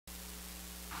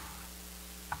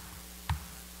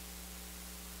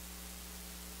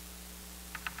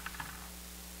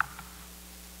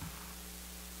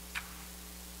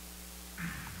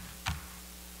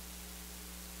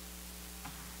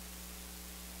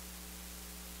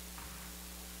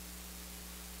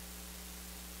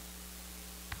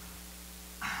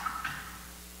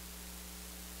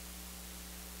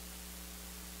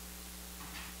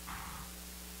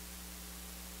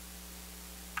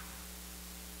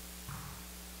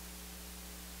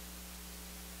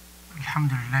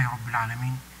الحمد لله رب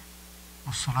العالمين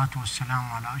والصلاة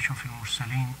والسلام على أشرف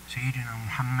المرسلين سيدنا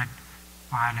محمد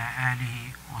وعلى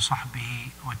آله وصحبه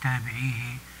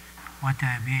وتابعيه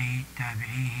وتابعي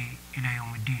تابعيه إلى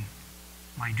يوم الدين.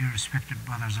 My dear respected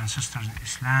brothers and sisters in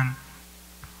Islam,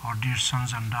 our dear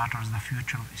sons and daughters, the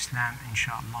future of Islam,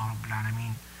 inshallah Rabbil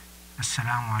Alameen.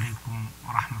 Assalamu alaikum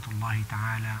wa rahmatullahi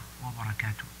ta'ala wa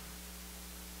barakatuh.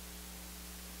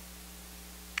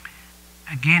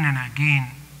 Again and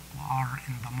again, we are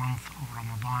in the month of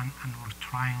Ramadan and we're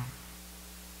trying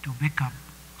to pick up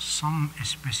some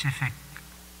specific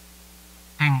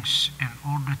things in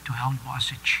order to help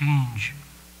us change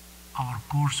our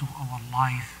course of our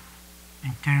life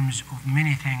in terms of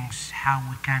many things, how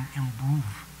we can improve,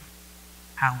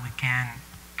 how we can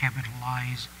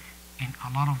capitalize in a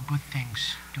lot of good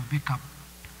things to pick up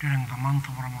during the month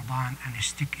of Ramadan and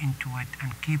stick into it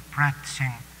and keep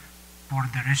practicing for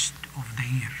the rest of the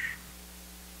year.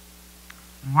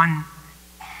 One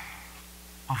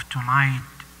of tonight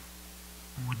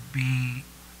would be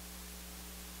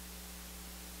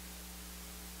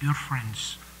your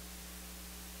friends.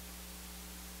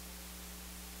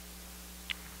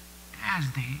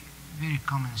 As the very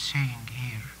common saying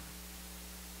here,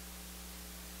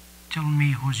 tell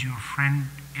me who's your friend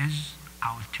is,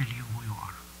 I will tell you who you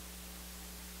are.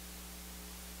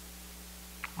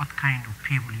 What kind of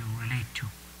people you relate to,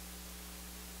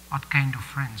 what kind of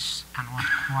friends and what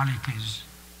qualities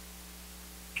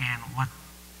and what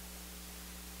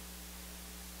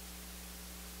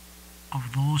of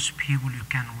those people you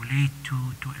can relate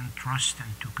to entrust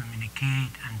and to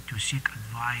communicate and to seek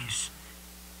advice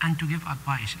and to give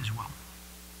advice as well.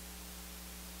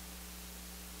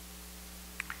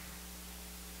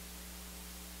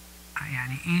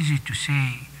 يعني easy to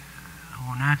say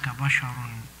هناك بشر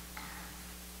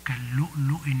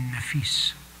كاللؤلؤ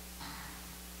النفيس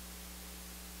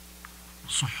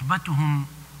صحبتهم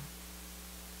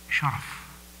شرف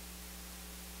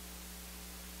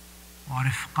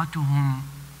ورفقتهم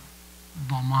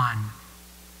ضمان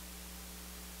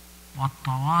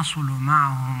والتواصل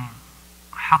معهم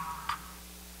حق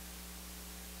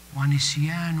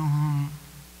ونسيانهم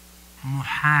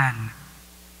محال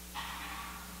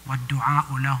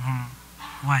والدعاء لهم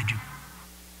واجب.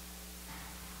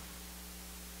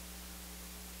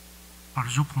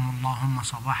 وارزقهم اللهم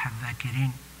صباح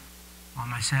الذاكرين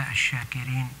ومساء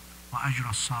الشاكرين وأجر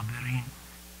الصابرين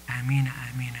آمين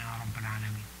آمين يا رب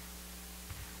العالمين.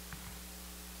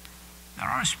 There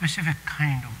are specific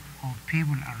kind of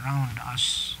people around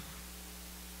us.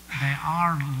 They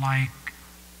are like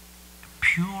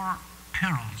pure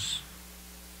pearls.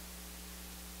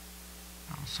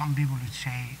 Some people would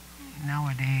say,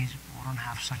 nowadays we don't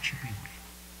have such people.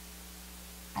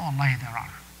 No, wallahi there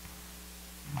are.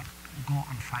 But go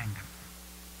and find them.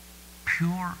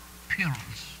 Pure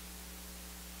pearls.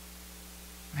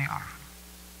 They are.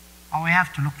 Or we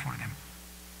have to look for them.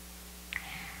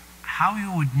 How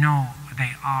you would know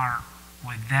they are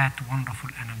with that wonderful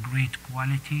and a great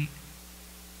quality?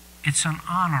 It's an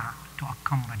honor to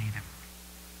accompany them.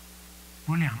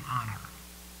 Really an honor.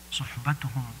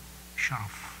 صحبتهم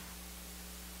شرف.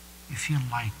 You feel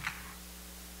like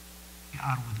you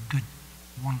are with good,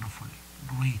 wonderful,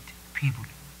 great people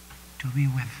to be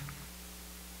with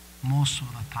most of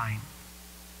the time.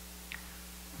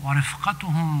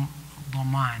 ورفقتهم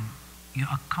ضمان. You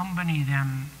accompany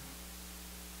them,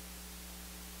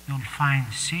 you'll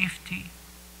find safety,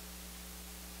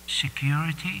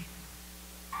 security,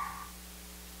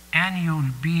 and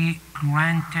you'll be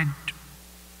granted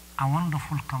a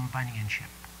wonderful companionship.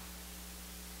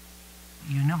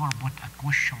 You never put a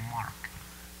question mark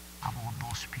about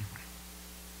those people.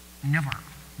 Never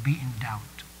be in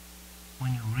doubt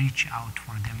when you reach out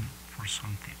for them for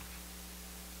something.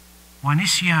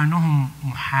 وَنِسْيَانُهُمْ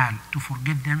مُحَالٌ. To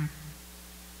forget them,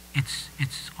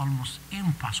 it's almost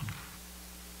impossible.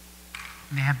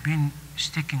 They have been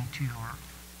sticking to your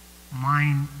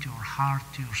mind, to your heart,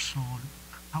 to your soul.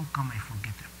 How come I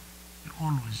forget them? You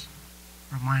always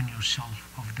remind yourself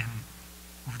of them,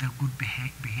 of their good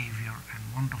behavior and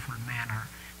wonderful manner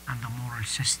and the moral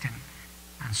system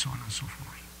and so on and so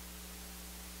forth.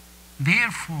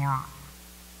 Therefore,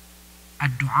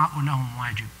 الدعاء لهم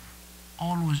واجب.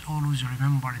 Always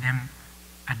remember them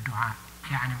الدعاء.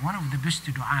 يعني one of the best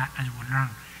dua, as we learn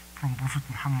from Prophet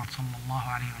Muhammad sallallahu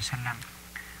alayhi wa sallam,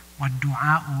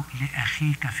 والدعاء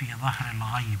لأخيك في ظهر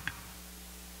الغيب.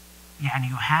 يعني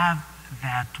you have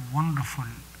that wonderful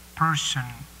person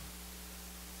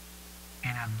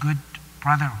in a good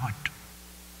brotherhood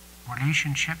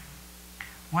relationship,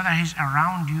 whether he's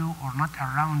around you or not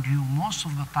around you. Most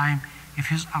of the time, if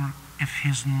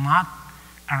he's not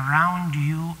around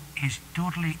you is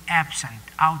totally absent,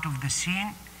 out of the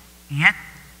scene, yet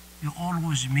you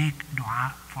always make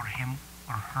dua for him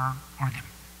or her or them.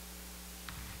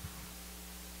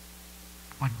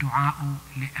 وَالدُّعَاءُ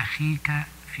لِأَخِيكَ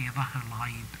فِي ظَهْرِ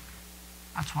الْغَيْبِ.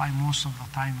 That's why most of the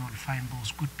time you will find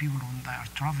those good people when they are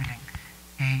traveling,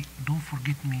 hey, don't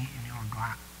forget me in your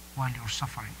dua while you're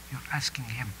suffering. You're asking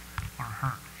him or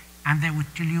her. And they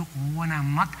would tell you, when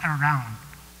I'm not around,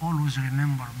 always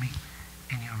remember me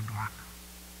in your dua.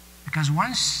 Because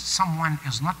once someone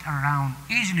is not around,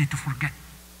 easily to forget.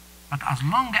 But as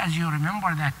long as you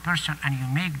remember that person and you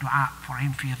make dua for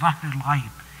him في ظهر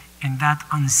الغيب, in that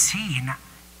unseen,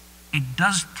 it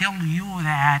does tell you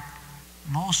that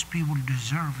those people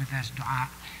deserve this dua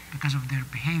because of their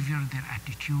behavior, their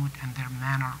attitude, and their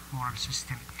manner, moral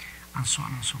system, and so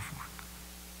on and so forth.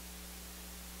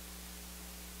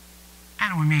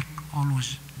 And we make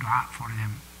always dua for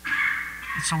them.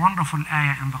 It's a wonderful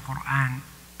ayah in the Quran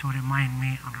to remind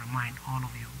me and remind all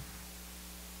of you.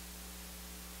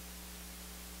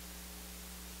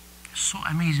 So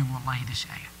amazing, wallahi, this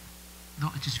ayah,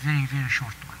 though it is very, very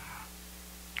short one.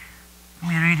 Let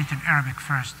me read it in Arabic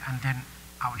first, and then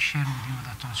I will share with you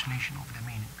the translation of the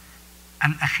meaning.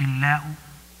 الأخلاء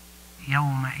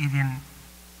يومئذ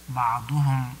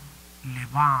بعضهم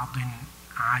لبعض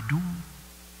عدو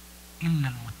إلا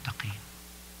المتقين.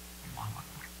 الله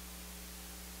أكبر.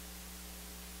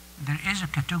 There is a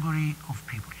category of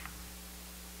people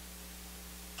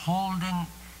holding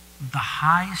the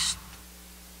highest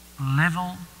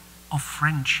level of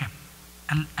friendship.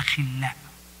 الأخلاء.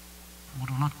 We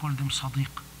do not call them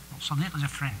صديق. صديق is a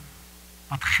friend.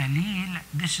 But Khalil,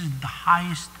 this is the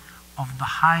highest of the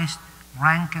highest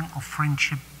ranking of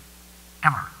friendship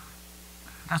ever.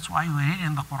 That's why we read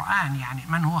in the Quran, يعني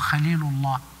من هو خليل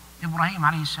الله? Ibrahim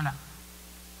عليه السلام.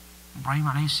 Ibrahim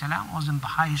عليه السلام was in the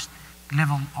highest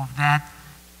level of that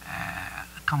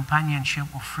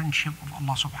companionship or friendship of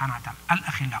Allah subhanahu wa ta'ala.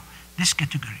 Al-Akhila, this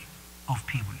category of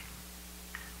people.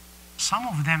 Some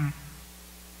of them,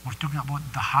 we're talking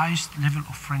about the highest level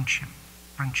of friendship.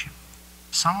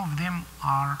 Some of them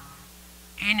are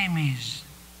enemies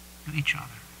to each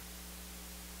other.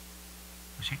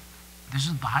 You see, this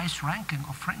is the highest ranking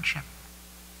of friendship.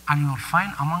 And you will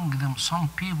find among them some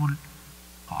people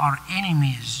who are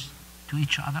enemies to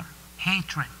each other,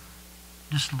 hatred,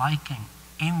 disliking,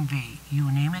 envy,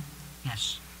 you name it,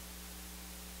 yes.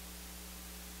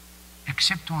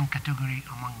 Except one category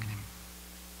among them.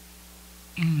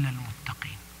 إلا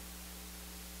المتقين.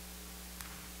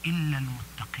 إلا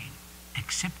المتقين.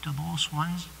 Except those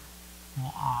ones who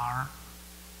are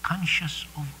conscious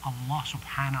of Allah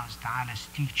subhanahu wa ta'ala's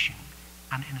teaching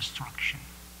and instruction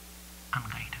and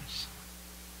guidance.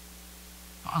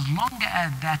 So as long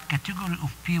as that category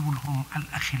of people whom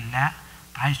al-akhilla,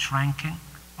 highest ranking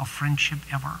of friendship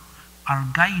ever, are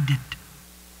guided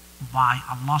by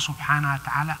Allah subhanahu wa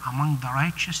ta'ala among the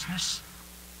righteousness,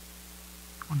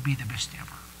 would be the best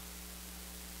ever.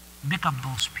 Pick up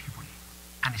those people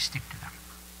and stick to them.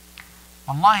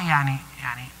 Wallahi,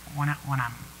 when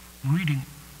I'm reading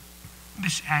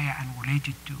this ayah and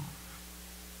related to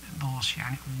those,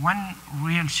 one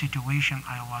real situation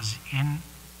I was in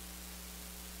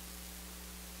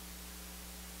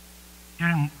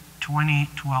during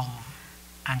 2012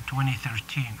 and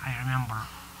 2013, I remember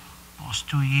those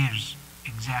 2 years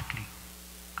exactly,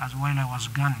 because while I was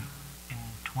gone in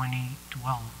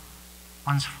 2012,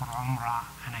 once for Umrah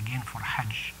and again for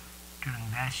Hajj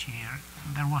during that year,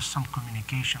 there was some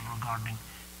communication regarding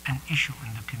an issue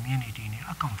in the community,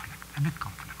 a conflict, a big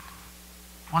conflict.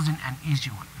 It wasn't an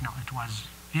easy one. No, it was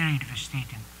very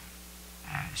devastating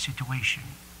situation.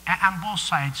 And both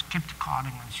sides kept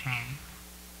calling and saying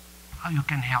how you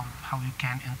can help, how you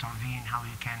can intervene, how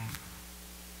you can.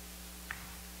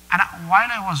 And while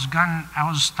I was gone, I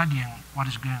was studying what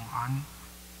is going on.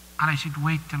 And I said,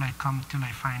 wait till I come, till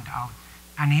I find out,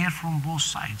 and hear from both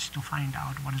sides to find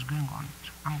out what is going on.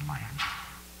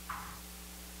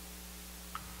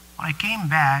 I came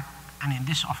back, and in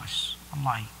this office,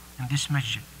 Allah, in this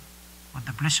masjid, with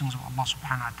the blessings of Allah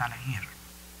subhanahu wa ta'ala here,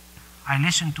 I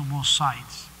listened to both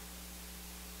sides.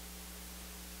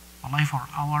 Allah, for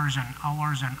hours and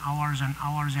hours and hours and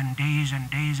hours and days and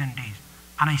days and days.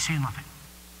 And I say nothing.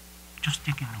 Just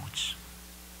taking notes.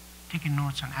 Taking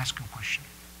notes and asking questions.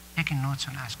 Taking notes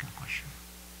and asking questions.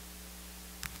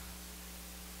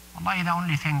 Wallahi, the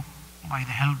only thing, by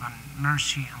the help and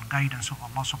mercy and guidance of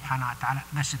Allah subhanahu wa ta'ala,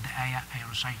 that's the ayah I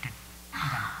recited.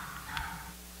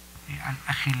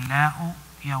 الأخلاء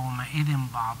يومئذ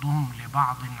بعضهم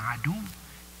لبعض عدو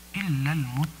إلا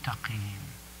المتقين.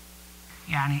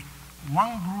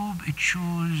 one group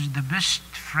choose the best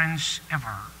friends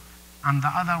ever, and the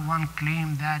other one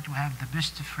claim that we have the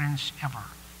best friends ever.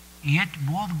 Yet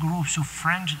both groups of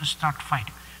friends start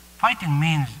fighting. Fighting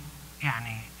means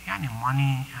يعني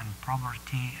money and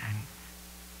property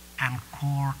and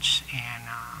courts and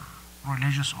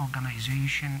religious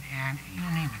organization and you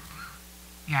name it.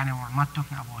 We're not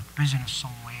talking about business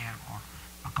somewhere or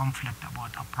a conflict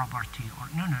about a property or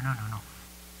no.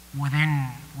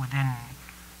 Within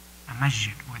a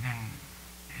masjid, within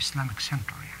the Islamic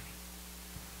center.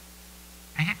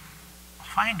 I think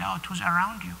find out who's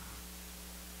around you.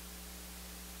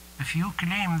 If you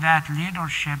claim that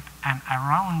leadership and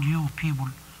around you people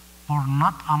who are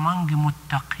not among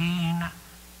muttaqeen,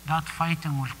 that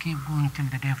fighting will keep going till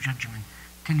the day of judgment,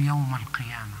 till yawm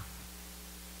al-qiyamah.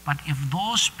 But if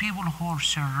those people who are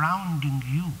surrounding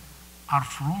you are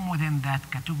from within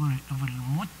that category of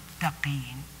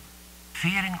al-muttaqeen,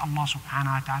 fearing Allah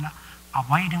subhanahu wa ta'ala,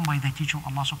 abiding by the teaching of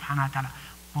Allah subhanahu wa ta'ala,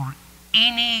 for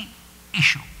any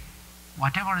issue,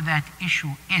 whatever that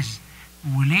issue is,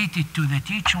 related to the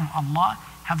teaching of Allah,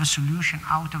 have a solution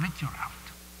out of it, you're out.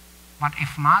 But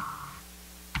if not,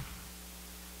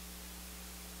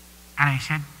 and I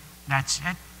said, that's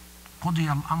it. قضي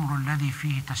الأمر الذي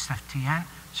فيه تستفتيان.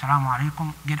 Assalamu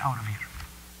alaikum, get out of here.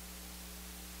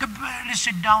 Let's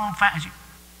sit down,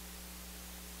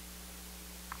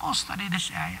 go study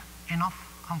this ayah enough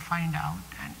and find out,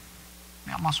 and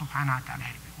may Allah subhanahu wa ta'ala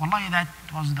help you. Wallahi, that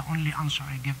was the only answer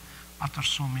I give after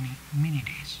so many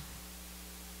days.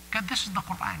 Because this is the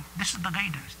Quran, this is the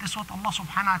guidance, this is what Allah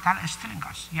subhanahu wa ta'ala is telling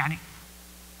us.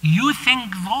 You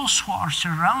think those who are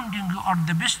surrounding you are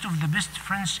the best of the best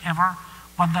friends ever,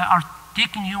 but they are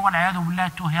taking you wal-'iyadhu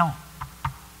billah to hell.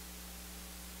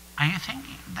 Are you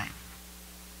thinking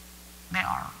they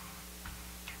are?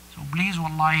 So please,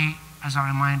 wallahi, as a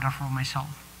reminder for myself,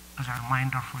 as a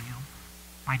reminder for you,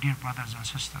 my dear brothers and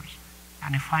sisters,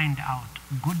 and find out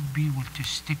good people to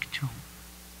stick to.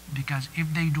 Because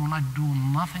if they do not do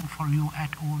nothing for you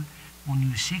at all, when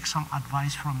you seek some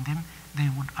advice from them, they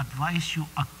would advise you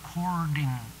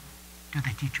according to the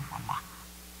teaching of Allah.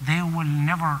 They will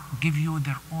never give you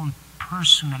their own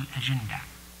personal agenda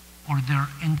or their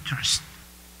interest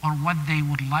or what they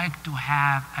would like to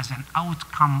have as an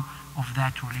outcome of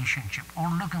that relationship, or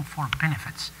looking for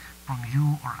benefits from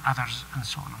you or others, and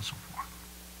so on and so forth.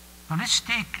 So let's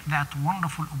take that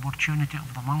wonderful opportunity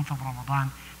of the month of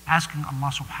Ramadan, asking Allah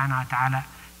subhanahu wa ta'ala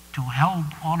to help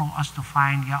all of us to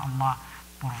find, Ya Allah,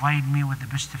 provide me with the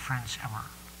best friends ever.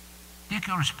 Take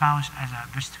your spouse as a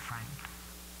best friend.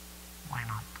 Why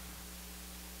not?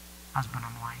 Husband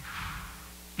and wife.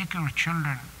 Take your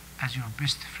children as your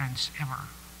best friends ever.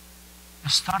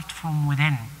 Start from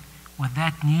within with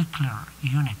that nuclear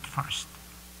unit first.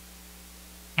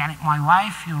 My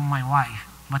wife, you're my wife,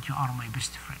 but you are my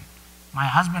best friend. My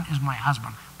husband is my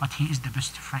husband, but he is the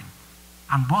best friend.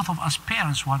 And both of us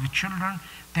parents who have children,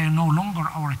 they are no longer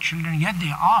our children, yet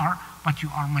they are, but you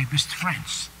are my best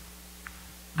friends.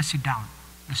 Let's sit down,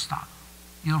 let's start.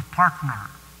 Your partner,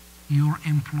 your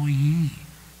employee,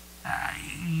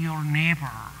 your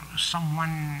neighbor,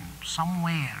 someone,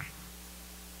 somewhere.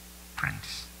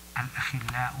 Friends,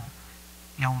 الأخلاء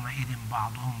يومئذ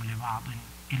بعضهم لبعض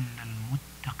إلا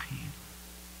المتقين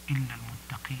إلا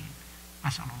المتقين.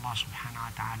 أسأل الله سبحانه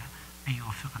وتعالى أن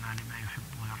يوفقنا لما يحب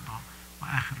ويرضى،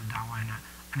 وآخر دعوانا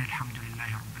أن الحمد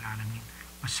لله رب العالمين،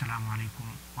 والسلام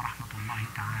عليكم ورحمة الله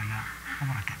تعالى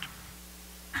وبركاته.